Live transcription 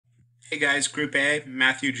Hey guys, Group A,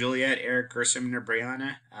 Matthew, Juliet, Eric, Gershom, and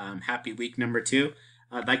Brianna. Happy week number 2.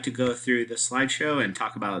 I'd like to go through the slideshow and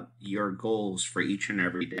talk about your goals for each and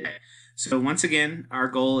every day. So once again, our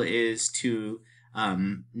goal is to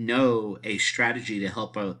know a strategy to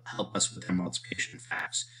help us with our multiplication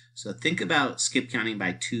facts. So think about skip counting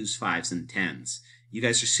by 2s, 5s, and 10s. You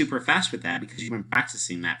guys are super fast with that because you've been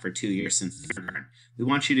practicing that for 2 years since the turn. We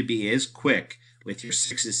want you to be as quick with your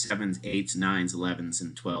 6s, 7s, 8s, 9s, 11s,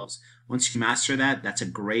 and 12s. Once you master that, that's a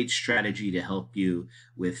great strategy to help you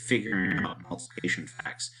with figuring out multiplication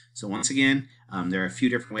facts. So once again, there are a few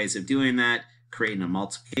different ways of doing that: creating a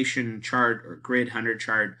multiplication chart or grid 100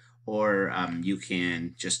 chart, or you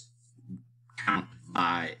can just count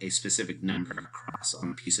by a specific number across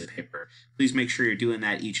on a piece of paper. Please make sure you're doing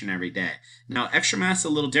that each and every day. Now, extra math's a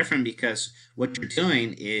little different because what you're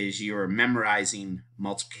doing is you're memorizing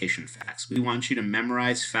multiplication facts. We want you to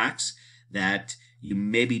memorize facts that you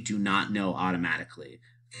maybe do not know automatically.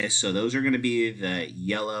 Okay, so those are going to be the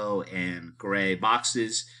yellow and gray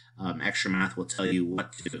boxes. Extra math will tell you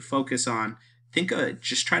what to focus on.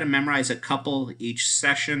 Just try to memorize a couple each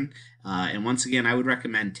session. And once again, I would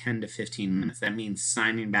recommend 10 to 15 minutes. That means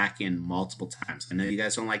signing back in multiple times. I know you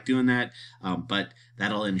guys don't like doing that, but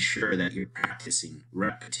that'll ensure that you're practicing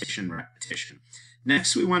repetition.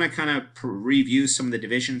 Next, we want to kind of review some of the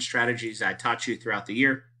division strategies I taught you throughout the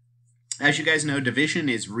year. As you guys know, division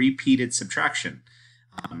is repeated subtraction.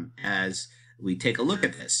 As we take a look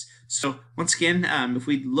at this. So once again, if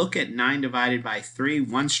we look at 9 divided by 3,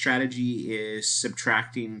 one strategy is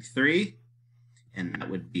subtracting 3, and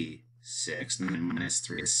that would be 6. 9 minus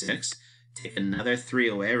 3 is 6. Take another 3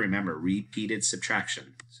 away. Remember, repeated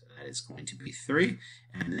subtraction. So that is going to be 3.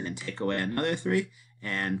 And then take away another 3.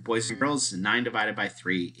 And boys and girls, 9 divided by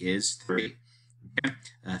 3 is 3. Okay?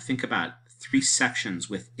 Think about 3 sections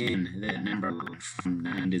within that number line from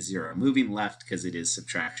 9 to 0, moving left because it is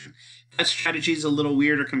subtraction. That strategy is a little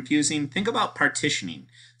weird or confusing. Think about partitioning.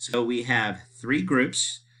 So we have 3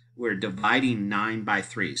 groups. We're dividing 9 by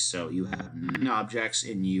 3. So you have 9 objects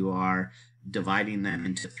and you are dividing them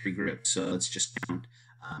into 3 groups. So let's just count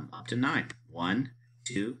up to 9. 1,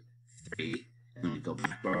 2, 3, and then we go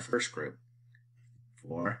back to our first group.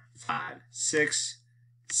 4, 5, 6,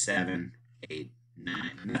 7, 8, 9.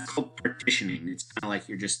 And that's called partitioning. It's kind of like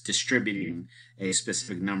you're just distributing a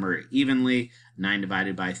specific number evenly. 9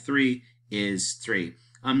 divided by 3 is 3.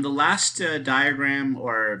 The last diagram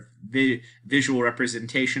or visual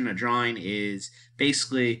representation, a drawing, is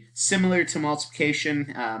basically similar to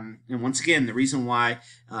multiplication. And once again, the reason why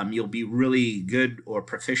you'll be really good or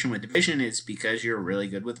proficient with division is because you're really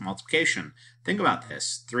good with multiplication. Think about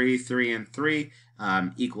this. 3, 3, and 3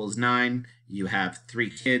 equals 9. You have 3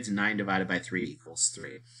 kids. 9 divided by 3 equals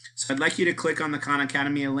 3. So I'd like you to click on the Khan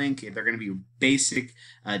Academy link. They're going to be basic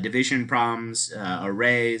division problems,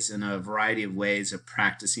 arrays, and a variety of ways of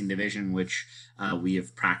practicing division, which we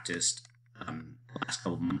have practiced the last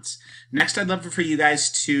couple of months. Next, I'd love for you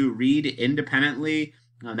guys to read independently.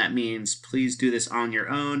 That means please do this on your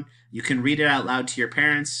own. You can read it out loud to your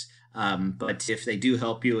parents, but if they do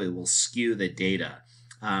help you, it will skew the data.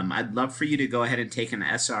 I'd love for you to go ahead and take an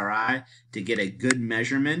SRI to get a good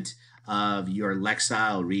measurement of your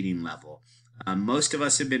Lexile reading level. Most of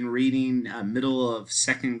us have been reading middle of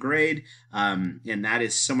 2nd grade, and that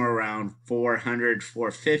is somewhere around 400,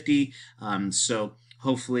 450. So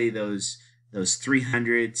hopefully those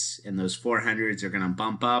 300s and those 400s are going to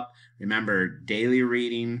bump up. Remember, daily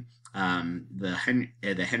reading, the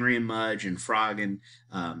Henry and Mudge and Froggen,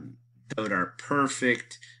 those are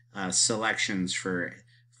perfect selections for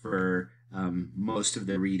most of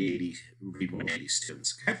the Read 180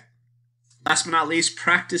 students. Okay. Last but not least,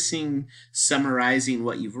 practicing summarizing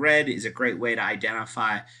what you've read is a great way to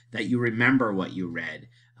identify that you remember what you read.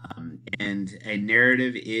 And a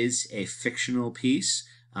narrative is a fictional piece.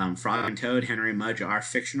 Frog and Toad, Henry and Mudge are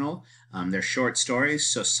fictional. They're short stories,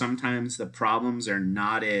 so sometimes the problems are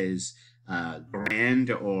not as grand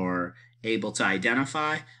or able to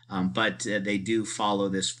identify, but they do follow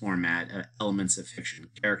this format, elements of fiction: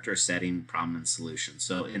 character, setting, problem, and solution.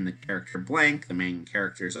 So in the character blank, the main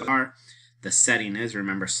characters are. The setting is,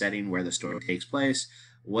 remember, setting where the story takes place.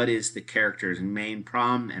 What is the character's main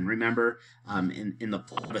problem? And remember, in the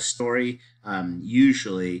plot of a story,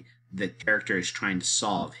 usually the character is trying to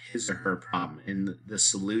solve his or her problem, and the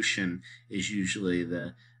solution is usually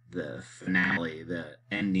the finale, the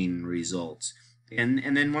ending result.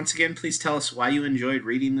 And then once again, please tell us why you enjoyed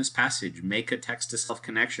reading this passage. Make a text-to-self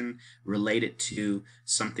connection, relate it to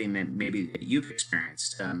something that maybe that you've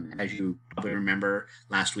experienced. As you probably remember,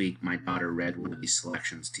 last week my daughter read one of these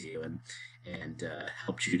selections to you and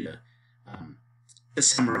helped you to to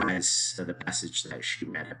summarize the passage that she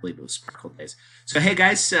read. I believe it was Sparkle Days. So, hey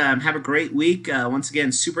guys, have a great week. Once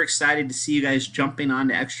again, super excited to see you guys jumping on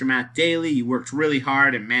to Extra Math Daily. You worked really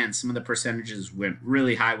hard, and man, some of the percentages went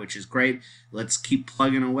really high, which is great. Let's keep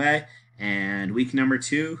plugging away. And week number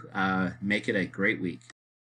 2, make it a great week.